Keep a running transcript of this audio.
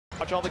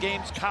Watch all the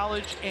games,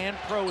 college and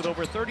pro, with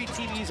over 30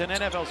 TVs and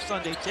NFL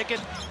Sunday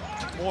Ticket.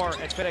 More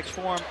at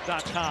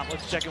FedExForum.com.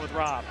 Let's check in with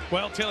Rob.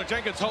 Well, Taylor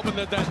Jenkins hoping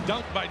that that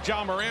dunk by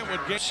John Morant would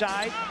get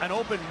side. An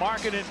open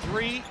market in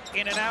three.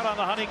 In and out on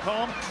the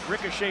honeycomb.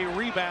 Ricochet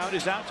rebound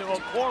is out to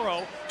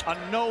Okoro. A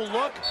no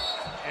look.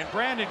 And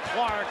Brandon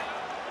Clark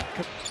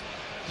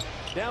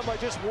down by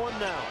just one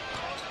now.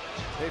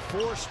 They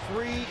forced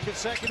 3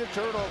 consecutive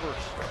turnovers.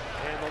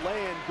 And the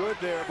lay-in good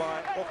there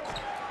by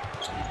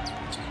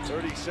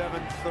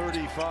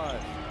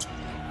 37-35.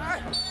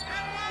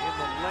 In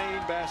the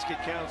lane, basket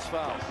counts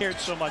foul. Here's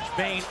so much.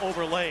 Bain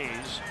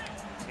overlays.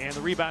 And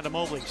the rebound to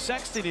Mobley.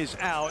 Sexton is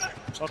out.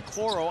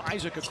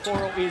 Isaac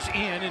Okoro is in.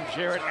 And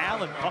Jarrett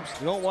Allen pumps.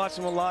 You don't watch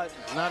him a lot.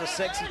 Not a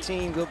sexy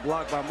team. Good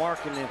block by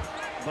Markkanen.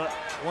 But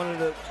one of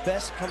the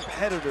best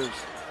competitors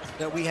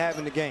that we have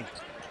in the game.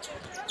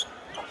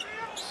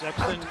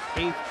 Sexton,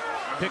 8th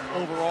pick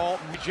overall.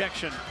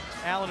 Rejection.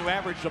 Allen, who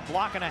averaged a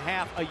block and a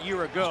half a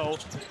year ago,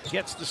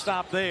 gets the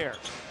stop there.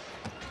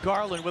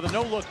 Garland with a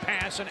no-look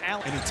pass, and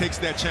Allen. and he takes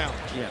that challenge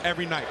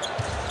every night.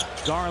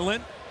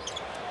 Garland.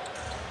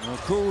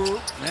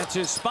 Looool, that's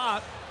his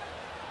spot.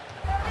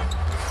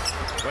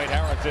 Wade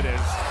Harrington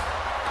is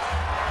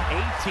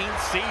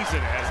 18th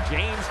season as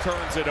James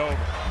turns it over.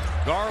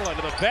 Garland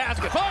to the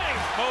basket,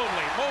 finds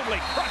Mobley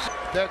crushes.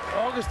 That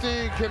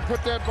Augustine can put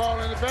that ball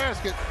in the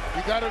basket.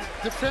 You got to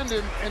defend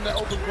him in the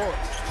open court.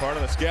 Part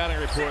of the scouting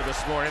report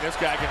this morning, this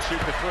guy can shoot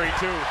the 3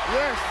 too.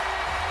 Yes.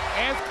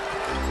 And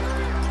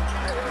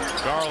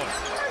Garland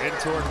in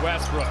toward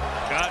Westbrook.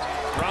 Got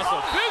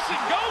Russell.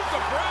 Fishing goes to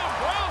Brown.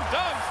 Brown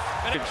dunks.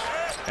 And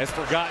has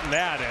forgotten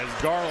that as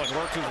Garland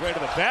works his way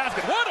to the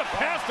basket. What a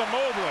pass to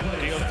Mobley.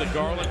 Deals to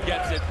Garland,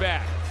 gets it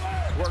back.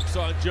 Works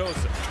on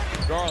Joseph.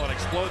 Garland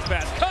explodes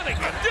past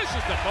Cunningham.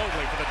 Dishes to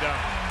Mobley for the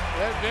dunk.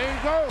 there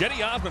you go.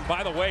 Denny Osmond,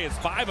 by the way, is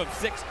 5 of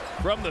 6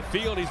 from the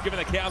field. He's given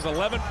the Cavs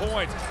 11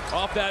 points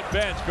off that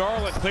bench.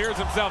 Garland clears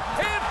himself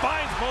and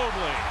finds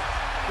Mobley.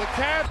 The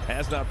Cavs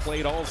has not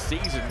played all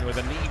season with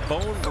a knee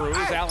bone bruise.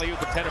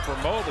 Alley-oop intended for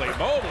Mobley.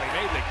 Mobley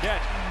made the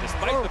catch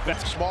despite the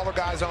best. Smaller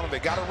guys on him. They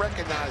got to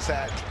recognize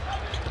that.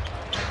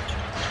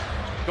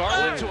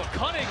 Garland to a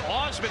cunning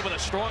Osmond with a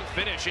strong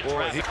finish in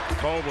traffic.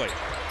 Mobley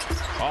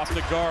off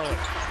to Garland.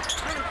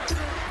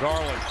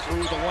 Garland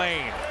through the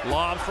lane.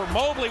 Lobs for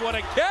Mobley. What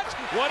a catch.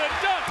 What a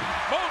dunk.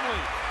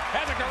 Mobley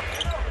has a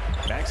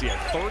go. Maxey had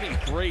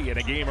 33 in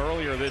a game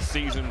earlier this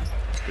season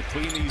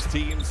between these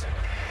teams.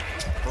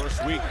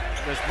 First week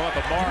this month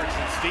of March,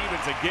 and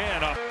Stevens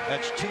again up.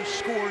 That's 2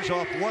 scores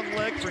off one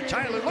leg for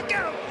Tyler. Look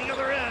out the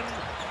other end.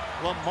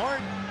 Lamar.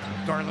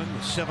 Garland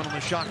with 7 on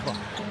the shot clock.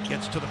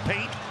 Gets to the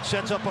paint,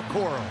 sets up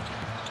Okoro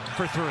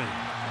for 3.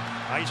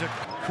 Isaac.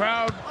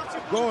 crowd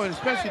going,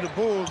 especially the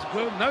Bulls.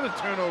 Good, another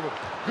turnover.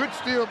 Good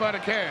steal by the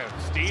Cavs.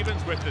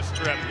 Stevens with the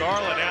strip.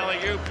 Garland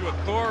alley-oop to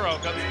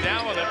Okoro. Comes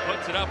down with it,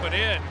 puts it up and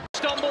in.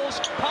 Stumbles,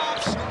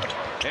 pops,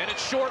 and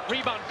it's short.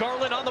 Rebound.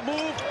 Garland on the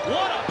move.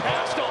 What a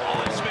pass to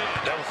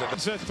Osmond.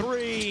 It's a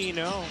 3,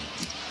 no.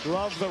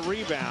 Love the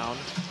rebound.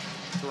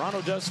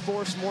 Toronto does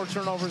force more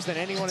turnovers than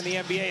anyone in the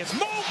NBA. It's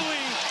Mobley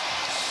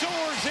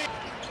soars in.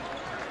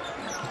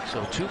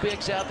 So 2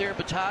 bigs out there,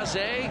 Batase,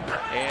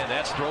 and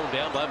that's thrown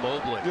down by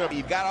Mobley.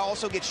 You've got to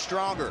also get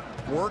stronger.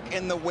 Work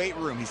in the weight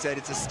room. He said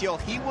it's a skill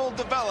he will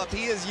develop.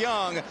 He is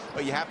young,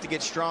 but you have to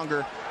get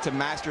stronger to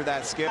master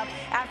that skill.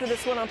 After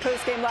this one on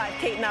Post Game Live,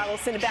 Kate and I will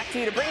send it back to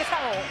you to bring us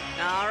home.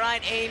 All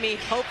right, Amy.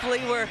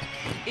 Hopefully we're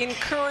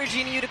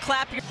encouraging you to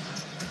clap your...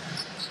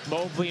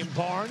 Mobley and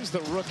Barnes,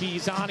 the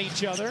rookies on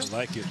each other. I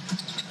like it.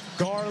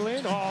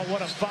 Garland, oh,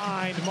 what a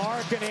find.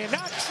 Markkanen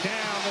knocks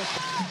down.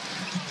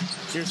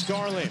 Here's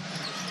Garland.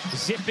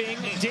 Zipping,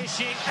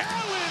 dishing,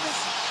 Allen!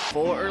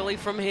 4 early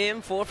from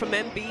him, 4 from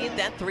Embiid,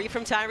 then 3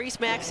 from Tyrese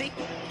Maxey.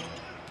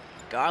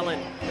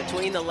 Garland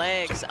between the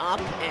legs,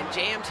 up and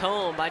jammed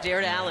home by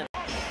Jarrett Allen.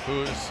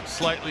 Who's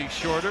slightly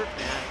shorter.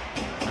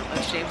 Yeah, not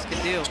much James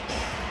can do.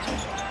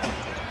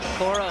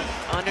 Cora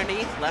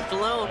underneath, left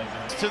alone.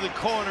 To the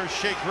corner,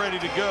 shake ready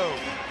to go.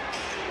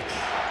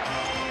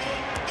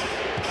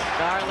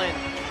 Garland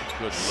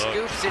Good look.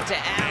 scoops it to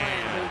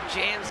Allen, who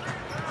jams.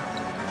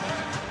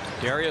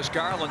 Darius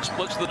Garland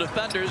splits the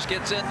defenders,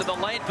 gets into the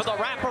lane for the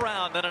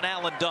wraparound, and an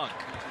Allen dunk.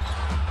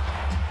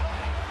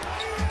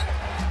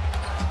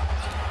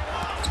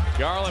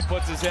 Garland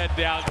puts his head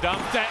down,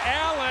 dumps to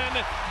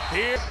Allen.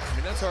 Here. I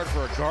mean, that's hard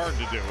for a guard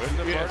to do, isn't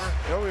it, Yes.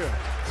 partner? Oh, yeah.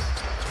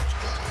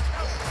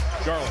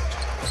 Garland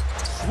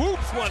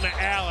swoops one to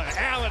Allen.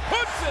 Allen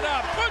puts it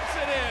up, puts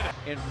it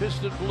in. In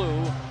piston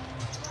blue,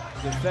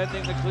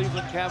 defending the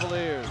Cleveland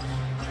Cavaliers.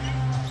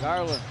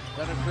 Garland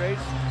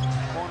penetrates,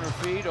 corner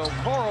feed,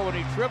 Okoro, and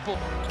he tripled.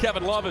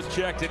 Kevin Love has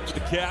checked it for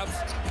the Cavs.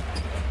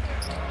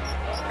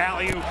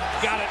 Alley-oop,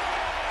 got it.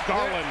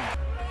 Garland.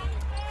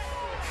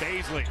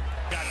 Baisley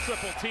got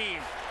triple team.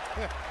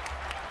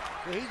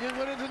 He just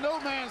went into no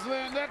man's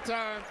land that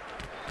time.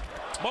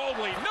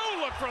 Mobley,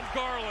 no look from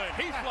Garland.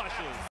 He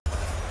flushes.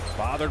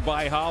 Bothered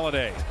by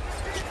Holiday.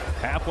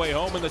 Halfway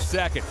home in the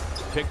second.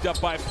 Picked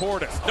up by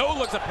Portis. No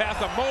looks a pass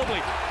to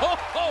Mobley. Oh,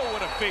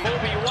 what a feat.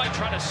 Kobe White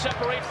trying to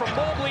separate from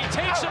Mobley,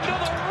 takes him to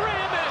the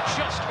rim, and it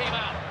just came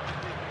out.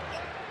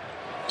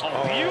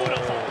 Oh,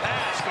 beautiful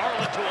pass,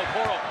 Garland to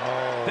Okoro.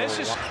 Oh, This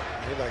is...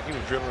 Like he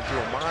was dribbling through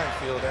a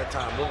minefield that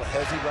time. A little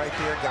hezzy right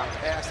there, got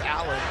past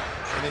Allen,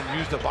 and then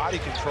used the body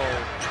control.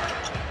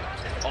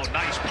 Oh,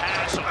 nice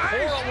pass.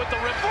 Okoro with the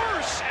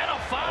reverse and a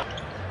foul.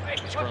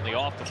 He's currently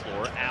off the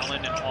floor.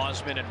 Allen and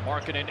Osman and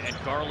Markkanen and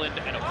Garland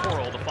and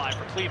Okoro, the 5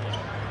 for Cleveland.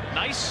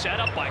 Nice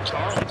setup by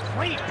Garland.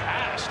 Great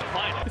pass to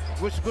find it.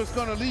 Which was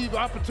going to leave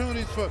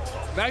opportunities for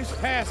nice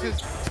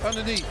passes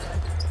underneath.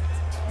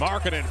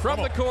 Markkanen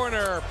from the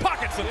corner,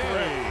 pockets the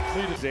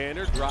three.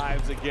 Xander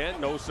drives again,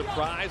 no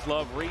surprise.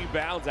 Love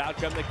rebounds, out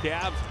come the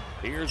Cavs.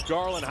 Here's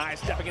Garland, high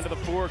stepping into the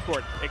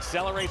forecourt,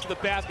 accelerates to the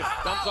basket,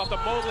 dumps off to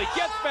Mobley,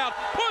 gets fouled,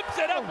 puts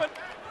it up.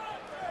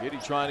 Giddy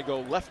trying to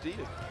go lefty,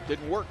 it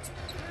didn't work.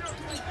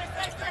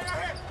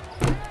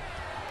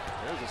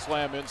 There's a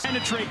slam in.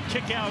 Penetrate,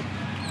 kick out.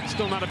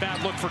 Still not a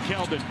bad look for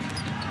Keldon.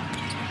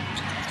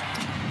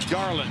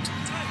 Garland,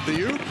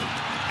 the oop.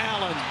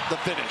 Allen, the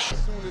finish.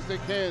 As soon as they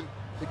can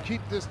to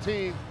keep this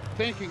team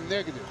thinking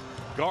negative.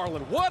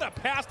 Garland, what a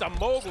pass to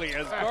Mobley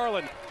as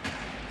Garland.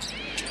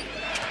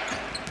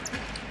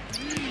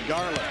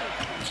 Garland.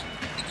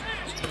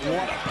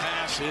 What a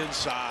pass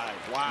inside.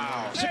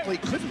 Wow. Simply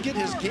couldn't get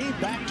his game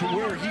back to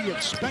where he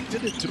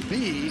expected it to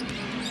be,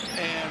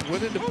 and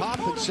went into pop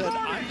and said,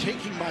 I'm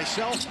taking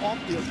myself off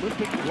the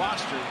Olympic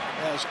roster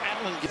as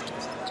Allen gets.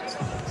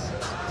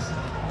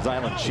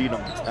 Zylan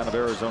Cheatham out of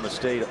Arizona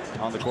State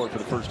on the court for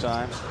the first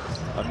time.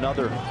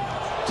 Another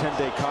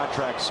 10-day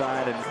contract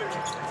signed,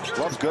 and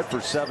Love's good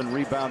for 7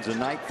 rebounds a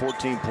night,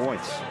 14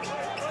 points.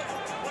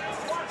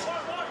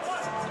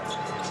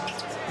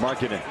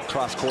 Markkanen,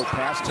 cross-court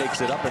pass,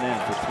 takes it up and in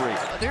for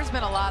 3. There's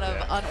been a lot of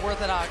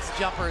unorthodox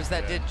jumpers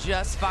that did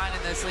just fine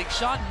in this league.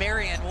 Sean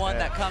Marion, one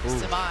that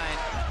comes to mind.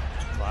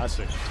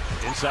 Classic.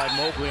 Inside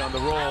Mobley on the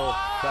roll.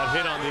 Got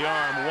hit on the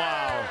arm.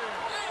 Wow.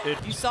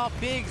 You saw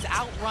bigs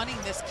outrunning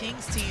this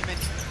Kings team, and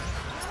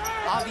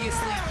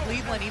obviously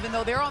Cleveland, even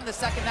though they're on the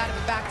second night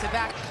of a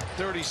back-to-back.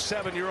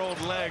 37-year-old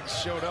legs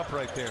showed up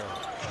right there.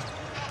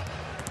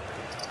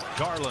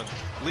 Garland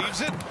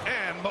leaves it,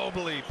 and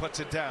Mobley puts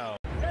it down.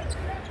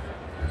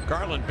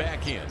 Garland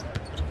back in.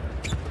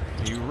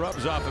 He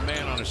rubs off a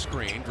man on a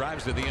screen,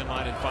 drives to the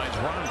inline and finds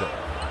Rondo.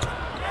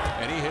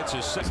 And he hits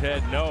his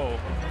head. No,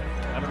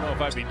 I don't know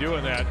if I'd be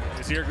doing that.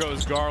 As here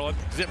goes Garland,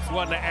 zips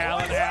one to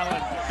Allen.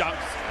 Allen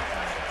dunks.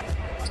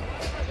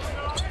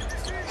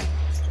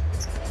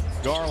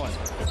 Garland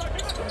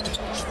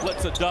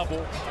splits a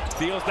double,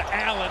 deals to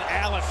Allen.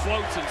 Allen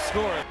floats and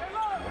scores.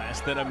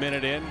 Less than a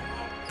minute in,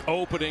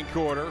 opening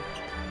quarter.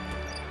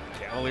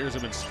 Cavaliers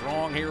have been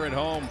strong here at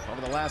home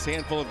over the last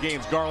handful of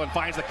games. Garland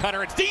finds the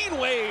cutter. It's Dean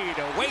Wade.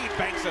 Wade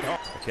banks it home.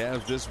 The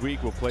Cavs this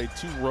week will play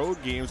 2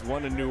 road games,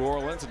 one in New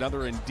Orleans,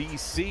 another in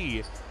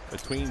D.C.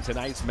 between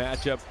tonight's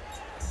matchup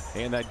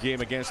and that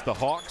game against the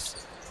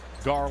Hawks.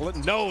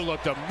 Garland, no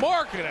look to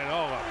Markkanen.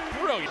 Oh,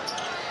 brilliant.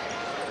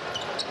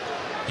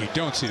 You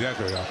don't see that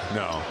very often.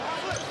 No.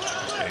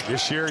 And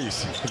this year you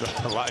see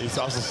a lot. You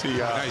also see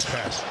nice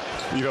pass.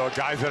 You know,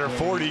 guys that are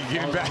 40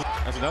 getting back.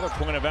 That's another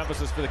point of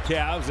emphasis for the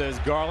Cavs as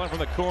Garland from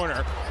the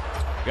corner.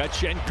 Got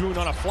Şengün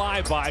on a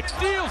flyby.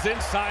 Steals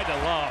inside to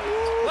Love.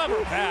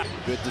 Clever pass.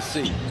 Good to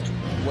see.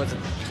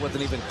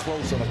 Wasn't even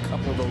close on a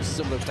couple of those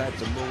similar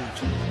types of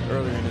moves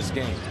earlier in this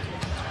game.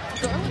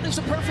 Garland is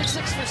a perfect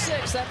 6 for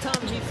 6. That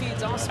time he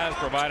feeds Osman. Has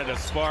provided a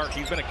spark.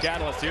 He's been a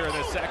catalyst here in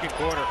this second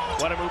quarter.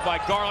 What a move by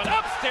Garland.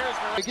 Upstairs.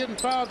 They get in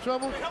foul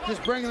trouble,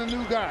 just bringing a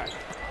new guy.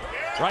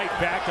 Right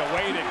back to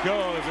Wade it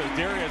goes as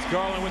Darius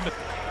Garland with the...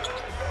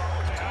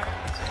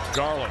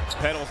 Garland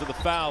pedals to the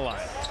foul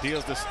line.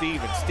 Deals to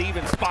Stevens.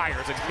 Stevens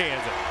fires and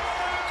cans it.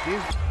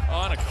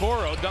 On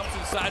Okoro, dumps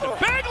inside to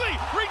Bagley.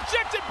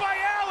 Rejected by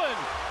Allen.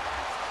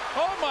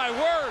 Oh my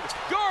word.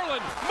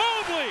 Garland,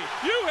 Mobley.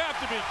 You have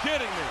to be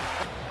kidding me.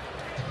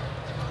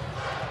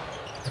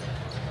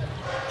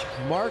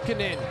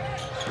 Markkanen.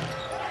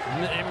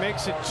 It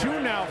makes it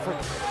 2 now for.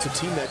 It's a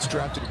team that's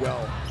drafted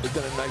well. They've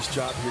done a nice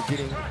job here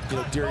getting,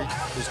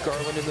 Darius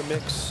Garland in the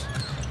mix.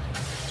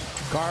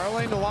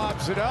 Garland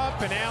lobs it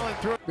up, and Allen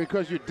through.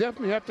 Because you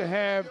definitely have to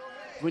have,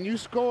 when you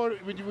score,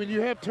 when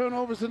you have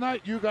turnovers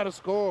tonight, you got to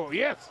score.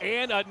 Yes.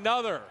 And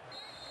another.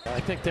 I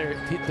think there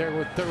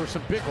were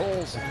some big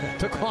holes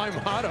to climb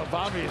out of,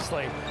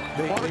 obviously.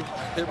 They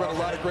run a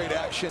lot of great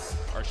action.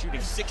 Are shooting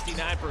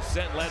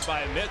 69% led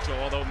by Mitchell,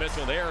 although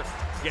Mitchell there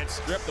gets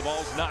stripped. The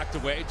ball's knocked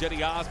away.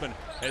 Jetty Osman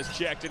has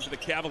checked into the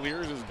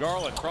Cavaliers as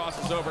Garland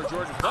crosses over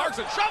Jordan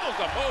Clarkson, shovels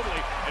to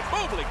Mobley, and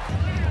Mobley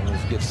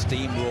almost gets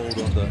steamrolled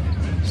on the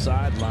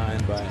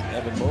sideline by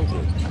Evan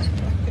Mobley.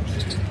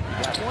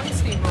 Got one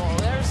steamroll.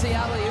 There's the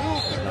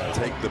alley-oop.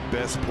 Take the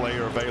best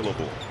player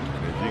available.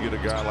 And if you get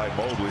a guy like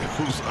Mobley,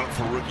 who's up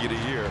for Rookie of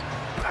the Year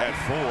at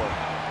 4,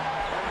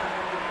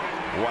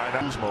 why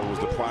not? Kuzma was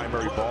the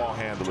primary ball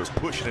handlers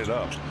pushing it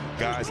up.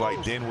 Guys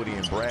like Dinwiddie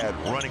and Brad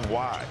running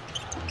wide.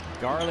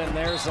 Garland,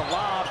 there's a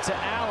lob to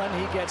Allen.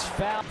 He gets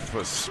fouled.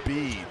 For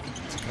speed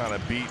to kind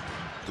of beat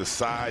the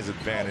size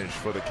advantage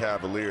for the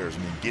Cavaliers. I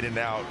mean, getting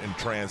out in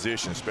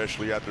transition,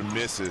 especially after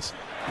misses,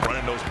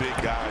 running those big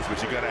guys,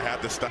 but you're going to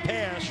have to stop.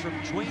 Pass from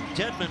Dwayne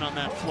Dedman on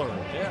that floor.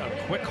 Yeah,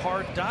 quick,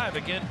 hard dive.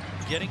 Again,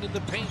 getting in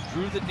the paint,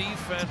 drew the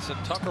defense,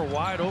 and Tucker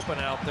wide open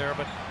out there.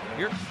 But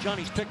here,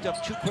 Johnny's picked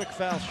up 2 quick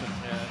fouls from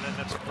him. Yeah, and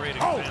that's a great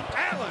example. Oh,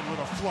 Allen with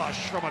a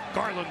flush from a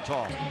Garland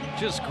tall.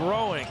 Just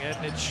growing,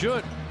 and it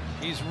should.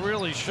 He's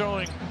really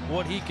showing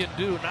what he can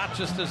do, not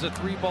just as a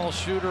 3-ball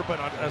shooter, but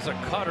as a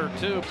cutter,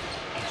 too.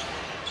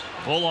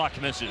 Bullock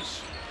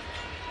misses.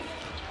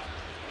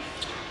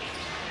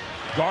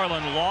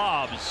 Garland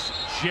lobs.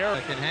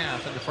 Jared. Second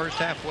half, and the first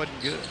half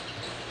wasn't good.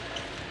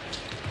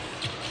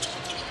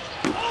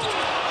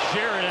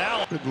 Jared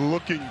Allen. Been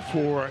looking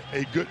for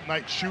a good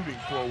night shooting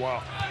for a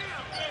while.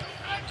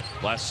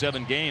 Last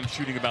 7 games,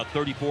 shooting about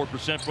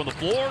 34% from the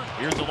floor.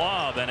 Here's a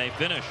lob and a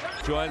finish.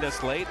 Joined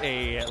us late,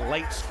 a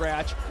late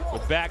scratch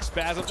with back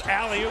spasms.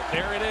 Alley-oop,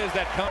 there it is.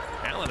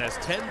 Allen has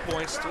 10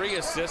 points, 3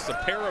 assists, a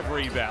pair of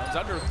rebounds.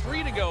 Under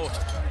 3 to go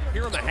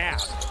here in the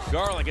half.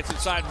 Garland gets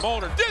inside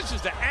Mulder, dishes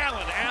to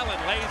Allen. Allen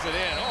lays it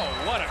in. Oh,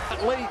 what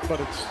a late,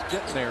 but it's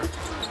getting there.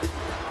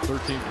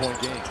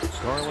 13-point game.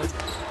 Garland,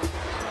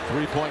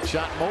 3-point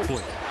shot.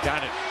 Mobley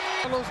got it.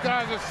 All those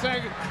guys are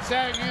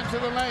sagging into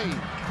the lane.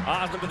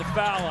 Osman to the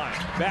foul line.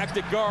 Back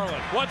to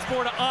Garland. Once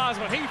more to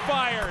Osman. He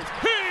fires.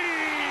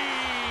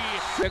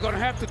 They're going to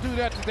have to do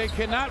that. They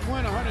cannot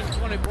win a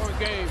 120-point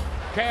game.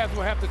 Cavs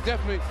will have to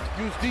definitely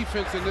use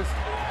defense in this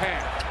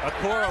half.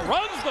 Okoro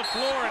runs the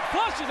floor and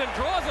flushes and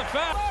draws a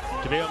foul.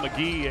 JaVale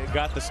McGee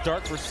got the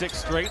start for 6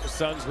 straight. The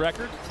Suns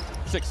record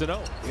 6-0.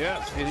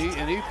 Yes,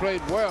 and he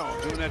played well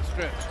during that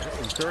stretch.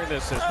 During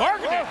this,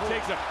 Markkanen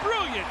takes a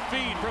brilliant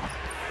feed from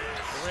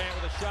Durant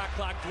with a shot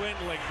clock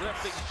dwindling,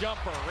 drifting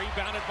jumper,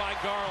 rebounded by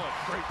Garland.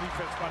 Great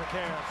defense by the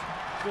Cavs.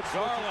 Good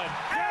Garland.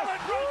 Allen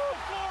runs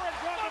the floor and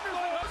runs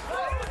the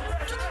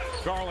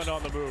floor. Garland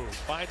on the move.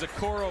 Finds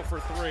Okoro for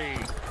 3.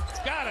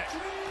 Got it.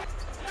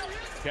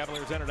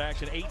 Cavaliers entered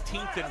action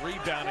 18th in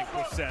rebounding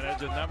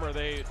percentage, a number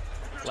they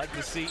like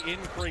to see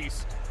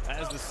increase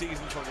as the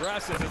season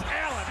progresses. As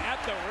Allen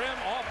at the rim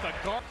off the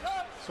guard.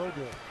 So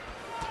good.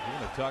 You're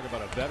going to talk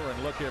about a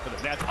veteran look here for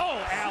the Nets.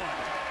 Oh, Allen.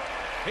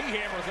 He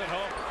hammers it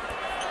home.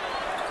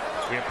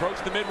 We approach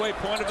the midway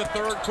point of the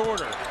 3rd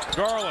quarter.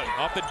 Garland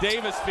off the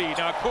Davis feed.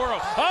 Now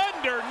Okoro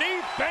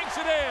underneath, banks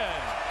it in.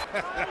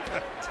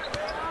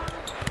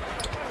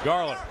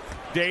 Garland,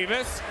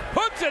 Davis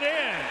puts it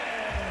in.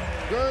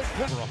 Good.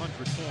 Over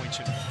 100 points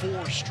in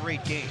 4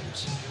 straight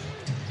games.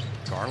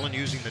 Garland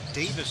using the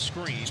Davis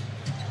screen.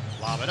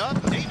 Lob it up.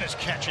 Davis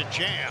catch and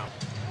jam.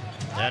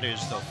 That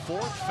is the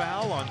 4th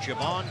foul on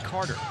Javon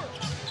Carter.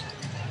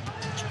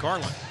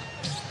 Garland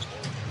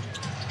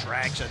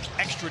drags an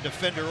extra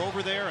defender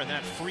over there, and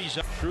that frees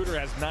up. Schroeder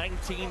has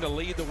 19 to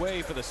lead the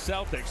way for the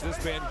Celtics.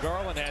 This man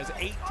Garland has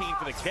 18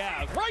 for the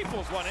Cavs.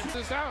 Rifles one into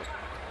this out.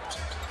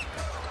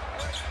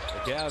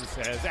 The Cavs,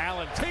 as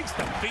Allen takes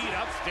the feed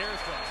upstairs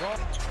from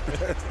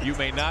Garland. You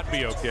may not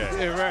be okay.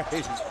 Yeah, right.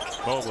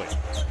 Mobley.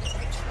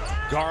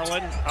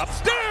 Garland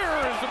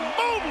upstairs.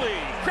 Mobley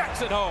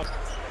cracks it home.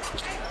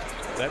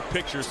 That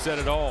picture said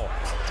it all.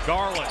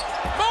 Garland.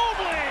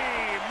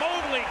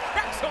 Mobley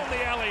cracks home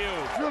the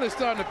alley-oop. He's really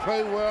starting to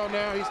play well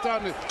now. He's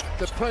starting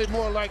to play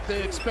more like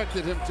they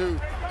expected him to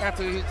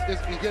after he's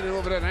getting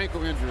over that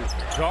ankle injury.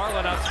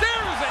 Garland upstairs,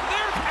 and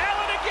there's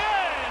Allen again.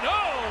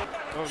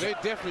 Oh, they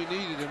definitely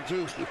needed him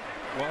too.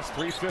 Lost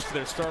 3/5 of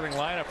their starting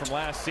lineup from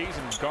last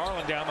season.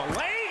 Garland down the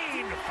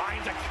lane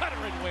finds a cutter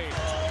and wave.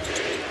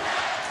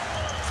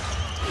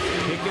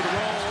 Pick and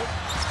roll.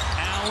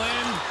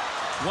 Allen,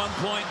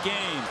 1-point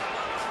game.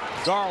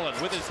 Garland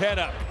with his head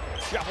up.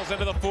 Shuffles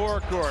into the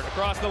forecourt,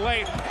 across the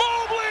lane.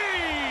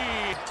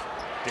 Mobley!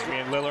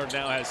 Damian Lillard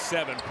now has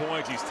 7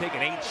 points. He's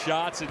taken 8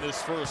 shots in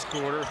this first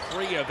quarter.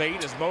 3 of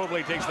 8 as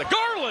Mobley takes the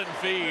Garland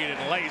feed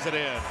and lays it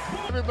in.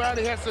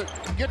 Everybody has to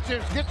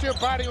get your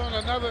body on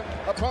another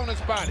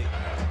opponent's body.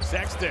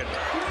 Sexton.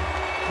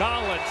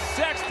 Collins,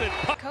 Sexton.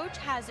 Coach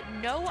has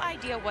no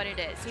idea what it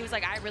is. He was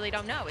like, I really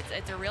don't know.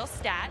 It's a real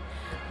stat.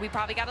 We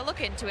probably got to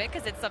look into it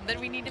because it's something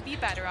we need to be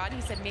better on.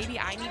 He said maybe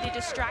I need to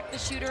distract the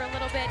shooter a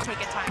little bit, take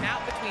a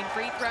timeout between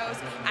free throws,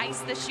 ice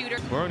the shooter.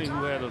 Bernie,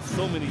 who had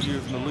so many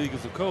years in the league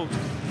as a coach,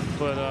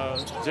 but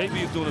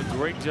JB is doing a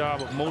great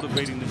job of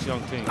motivating this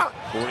young team.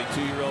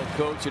 42-year-old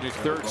coach in his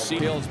 3rd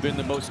season has been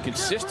the most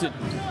consistent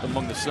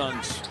among the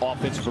Suns'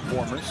 offensive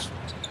performers.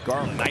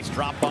 Garland, nice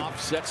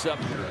drop-off, sets up.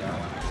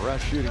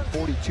 Russ shooting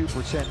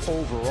 42%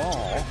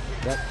 overall.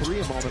 That 3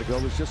 a moment ago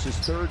was just his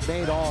 3rd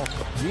made all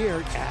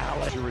year.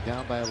 Allen, you were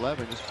down by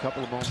 11 just a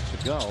couple of moments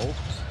ago.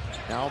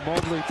 Now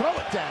Mobley, throw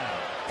it down.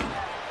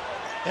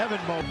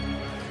 Evan Mobley.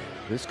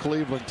 This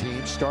Cleveland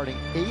team starting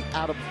 8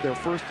 out of their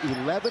first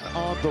 11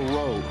 on the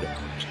road.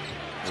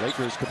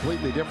 Lakers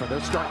completely different.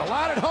 They're starting a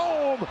lot at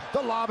home.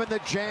 The lob and the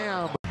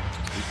jam.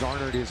 He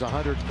garnered his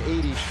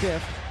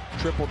 185th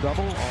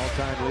triple-double,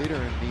 all-time leader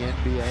in the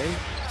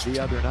NBA the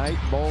other night.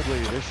 Mobley,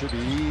 this should be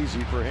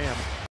easy for him.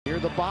 Near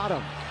the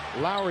bottom,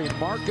 Lowry,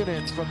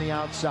 Markkanen from the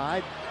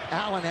outside.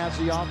 Allen has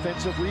the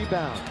offensive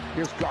rebound.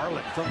 Here's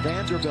Garland from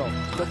Vanderbilt.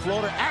 The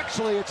floater.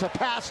 Actually, it's a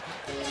pass.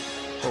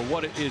 For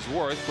what it is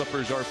worth,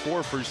 Clippers are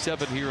 4 for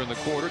 7 here in the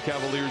quarter.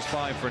 Cavaliers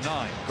 5 for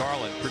 9.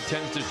 Garland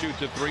pretends to shoot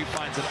the three,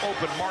 finds an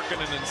open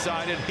Markkanen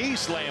inside, and he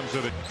slams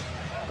it.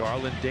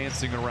 Garland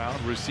dancing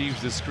around,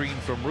 receives the screen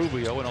from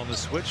Rubio, and on the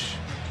switch,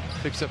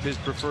 picks up his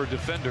preferred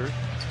defender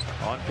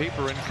on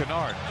paper in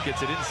Kennard.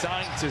 Gets it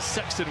inside to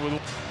Sexton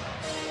with.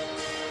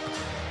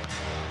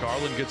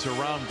 Garland gets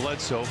around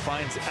Bledsoe,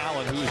 finds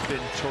Allen, who's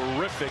been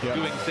terrific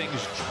doing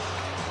things.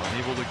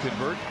 Unable to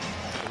convert.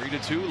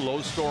 3-2,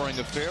 low-scoring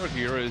affair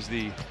here as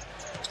the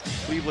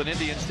Cleveland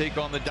Indians take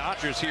on the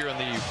Dodgers here in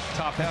the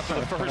top half of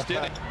the first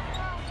inning.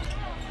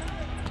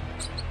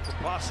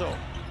 Paso.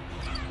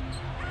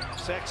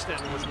 Sexton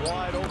was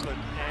wide open,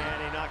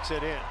 and he knocks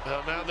it in.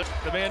 Now the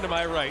man to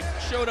my right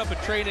showed up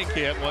at training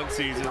camp one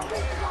season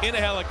in a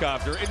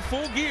helicopter in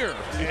full gear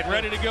and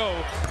ready to go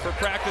for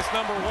practice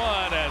number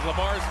 1 as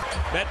Lamar's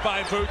met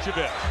by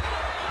Vucevic.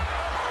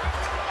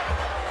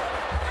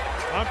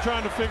 I'm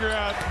trying to figure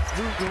out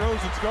who's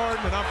DeRozan's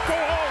guarding, and I'm what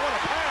a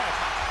pass!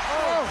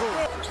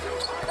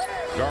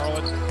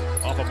 Garland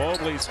off of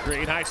Mobley's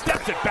screen. High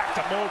steps it back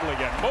to Mobley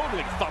again.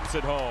 Mobley thumps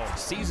it home.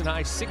 Season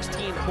high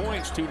 16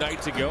 points 2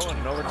 nights ago and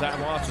an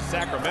overtime loss to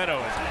Sacramento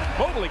as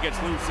Mobley gets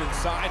loose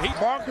inside.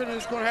 Markkanen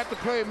is going to have to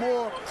play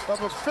more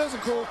of a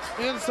physical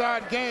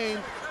inside game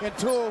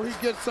until he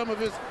gets some of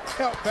his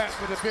help back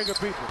with the bigger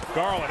people.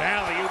 Garland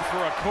alley-oop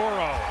for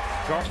Okoro.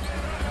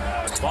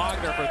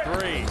 Wagner for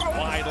 3.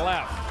 Wide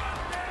left.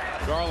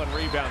 Garland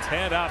rebounds,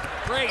 hand up.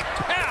 Great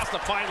pass to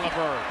find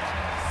LeVert.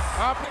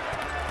 Up.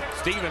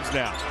 Stevens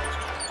now.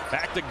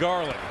 Back to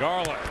Garland.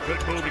 Garland,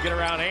 good move to get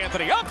around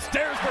Anthony.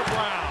 Upstairs for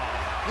Brown.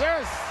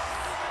 Yes.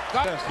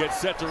 Gets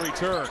set to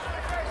return.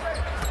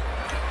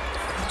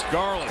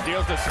 Garland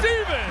deals to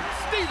Stevens.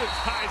 Stevens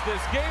ties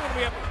this game, and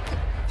we have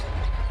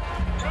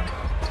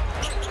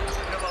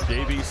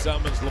JB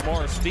summons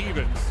Lamar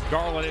Stevens.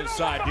 Garland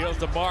inside, deals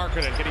to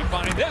Markkanen. Can he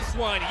find this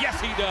one? Yes,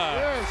 he does.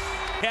 Yes.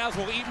 Cavs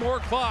will eat more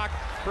clock,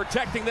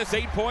 protecting this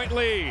 8-point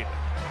lead.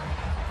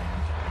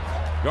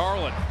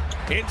 Garland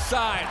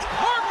inside.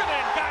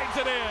 Markkanen guides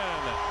it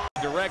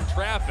in. Direct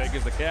traffic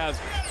as the Cavs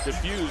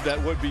defuse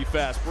that would-be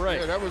fast break.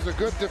 Yeah, that was a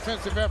good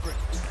defensive effort.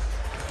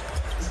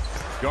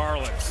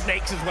 Garland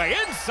snakes his way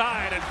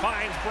inside and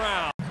finds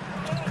Brown.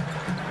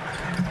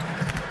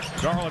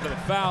 Garland to the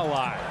foul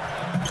line.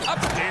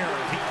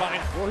 Upstairs, he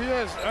finds. Well, he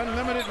has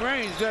unlimited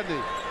range, doesn't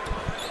he?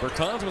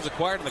 Bertans was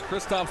acquired in the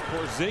Kristaps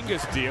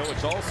Porzingis deal,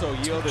 which also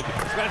yielded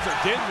Spencer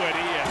Dinwiddie,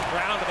 and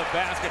Brown to the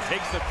basket,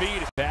 takes the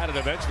feed. Batted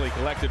eventually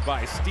collected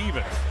by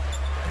Stevens.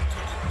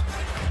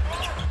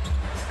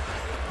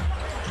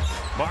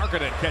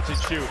 Markkanen catch and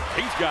shoot.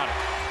 He's got it.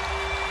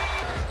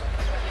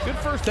 Good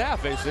first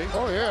half, AC.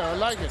 Oh, yeah, I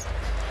like it.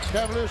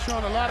 Cavaliers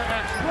showing a lot of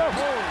action.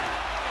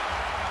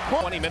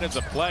 Whoa. 20 minutes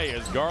of play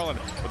as Garland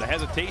with a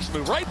hesitation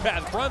move right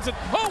past Brunson.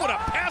 Oh, what a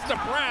pass to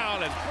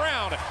Brown as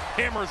Brown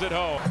hammers it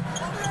home.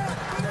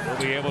 We'll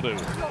be able to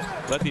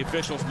let the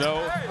officials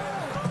know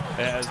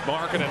as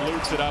Markkanen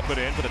loops it up and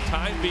in. For the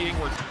time being,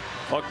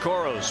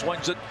 Okoro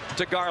swings it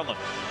to Garland.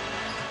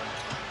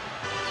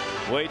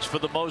 Waits for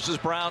the Moses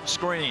Brown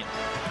screen.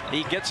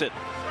 He gets it,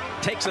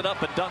 takes it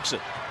up and dunks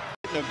it.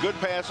 A good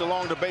pass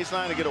along the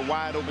baseline to get a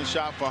wide open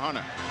shot for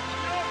Hunter.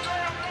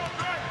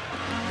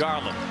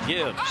 Garland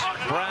gives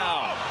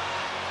Brown.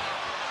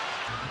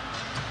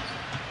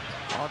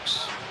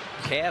 Hawks,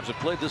 Cavs have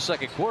played this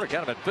second quarter.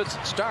 Kind of at fits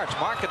and starts.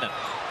 Markkanen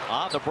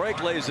on the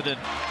break lays it in.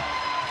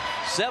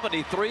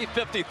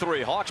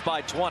 73-53. Hawks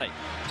by 20.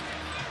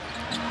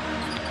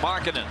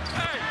 Markkanen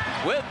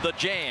with the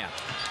jam.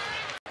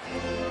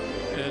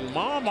 And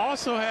Mom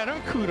also had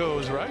her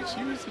kudos, right?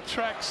 She was a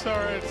track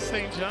star at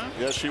St. John.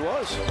 Yes, she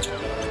was.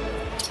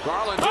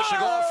 Garland dishing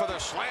off for the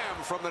slam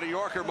from the New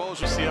Yorker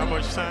Moses. See how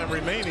much time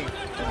remaining.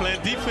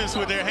 Playing defense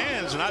with their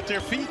hands, not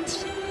their feet.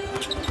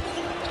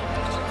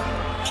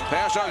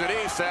 Pass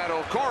underneath that.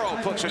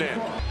 Okoro puts it in.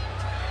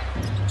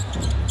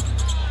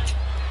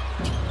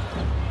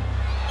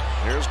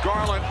 Here's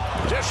Garland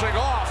dishing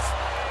off.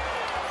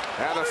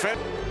 And the fit.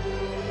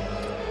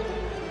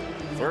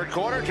 Third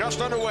quarter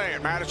just underway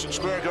at Madison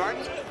Square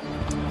Garden.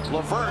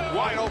 LeVert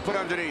wide open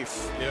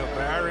underneath. Yeah,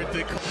 Barrett.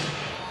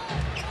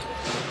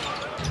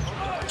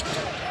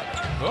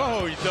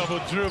 Oh, he double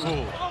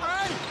dribble.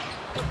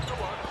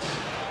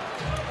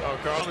 Oh,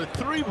 Garland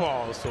 3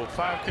 balls, so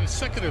 5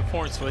 consecutive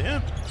points for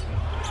him.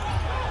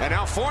 And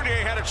now Fournier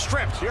had it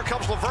stripped. Here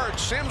comes LeVert.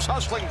 Sims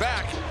hustling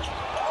back.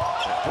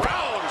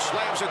 Brown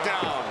slams it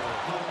down.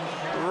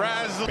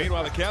 Razzle.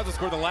 Meanwhile, the Cavs have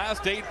scored the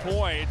last 8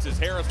 points as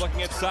Harris looking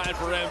inside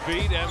for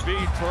Embiid.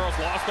 Embiid twirls,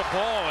 lost the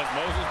ball as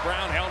Moses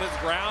Brown held his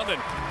ground. And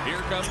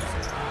here comes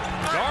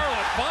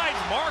Garland, finds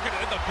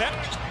Markkanen at the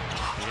bench.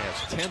 He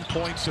has 10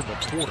 points in the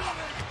quarter.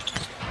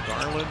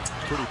 Garland,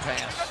 pretty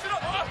pass.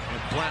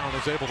 And Brown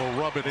is able to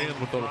rub it in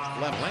with the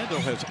left. Orlando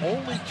has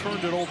only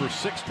turned it over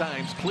 6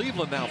 times.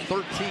 Cleveland now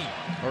 13,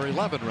 or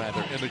 11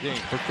 rather, in the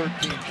game for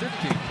 15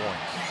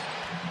 points.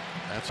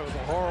 That was a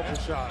horrible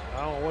shot.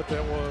 I don't know what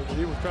that was, but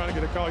he was trying to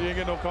get a call. You ain't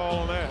get no call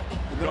on that.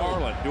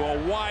 Garland to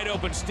a wide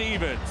open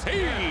Stevens.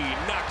 He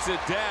knocks it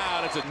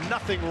down. It's a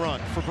nothing run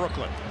for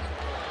Brooklyn.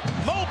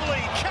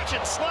 Mobley, catch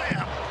and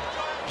slam.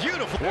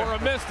 Beautiful.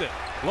 Wara missed it.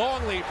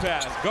 Long lead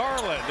pass.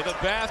 Garland to the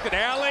basket.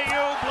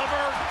 Alley-oop,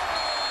 Levert.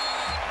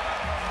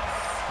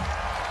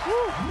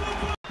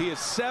 He is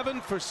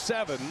 7 for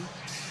 7.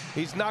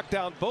 He's knocked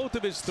down both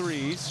of his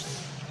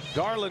threes.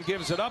 Garland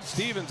gives it up.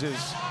 Stevens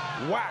is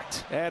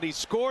whacked, and he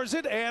scores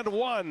it and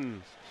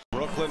one.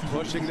 Brooklyn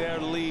pushing their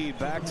lead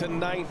back to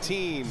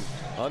 19.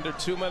 Under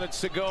 2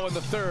 minutes to go in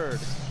the third.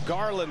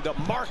 Garland to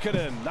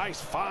Markkanen. Nice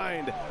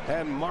find,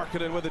 and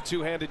Markkanen with a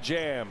two-handed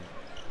jam.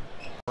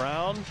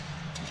 Brown,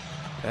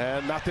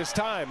 and not this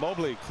time.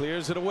 Mobley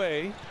clears it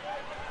away.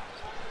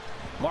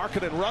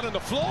 Markkanen running the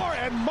floor,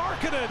 and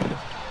Markkanen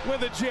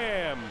with a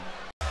jam.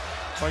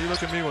 Why you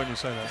look at me when you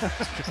say that?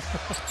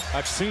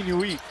 I've seen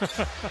you eat.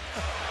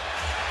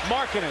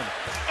 Markkanen,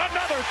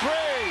 another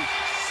three.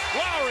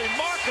 Lowry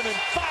Markkanen,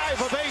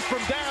 5 of 8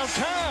 from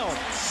downtown,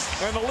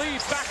 and the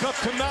lead back up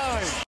to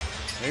 9.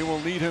 They will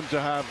need him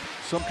to have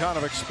some kind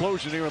of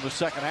explosion here in the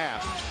second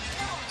half.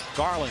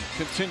 Garland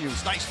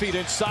continues, nice feed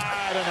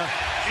inside, and an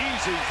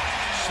easy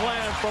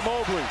slam from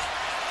Mobley.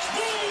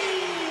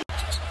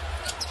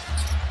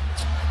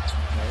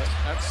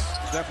 That's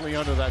definitely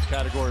under that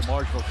category,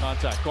 marginal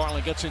contact.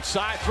 Garland gets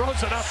inside,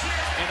 throws it up,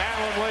 and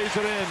Allen lays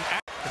it in.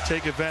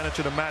 Take advantage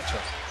of the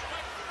matchup.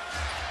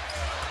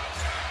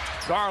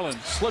 Garland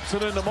slips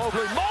it into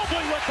Mobley.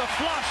 Mobley with the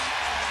flush.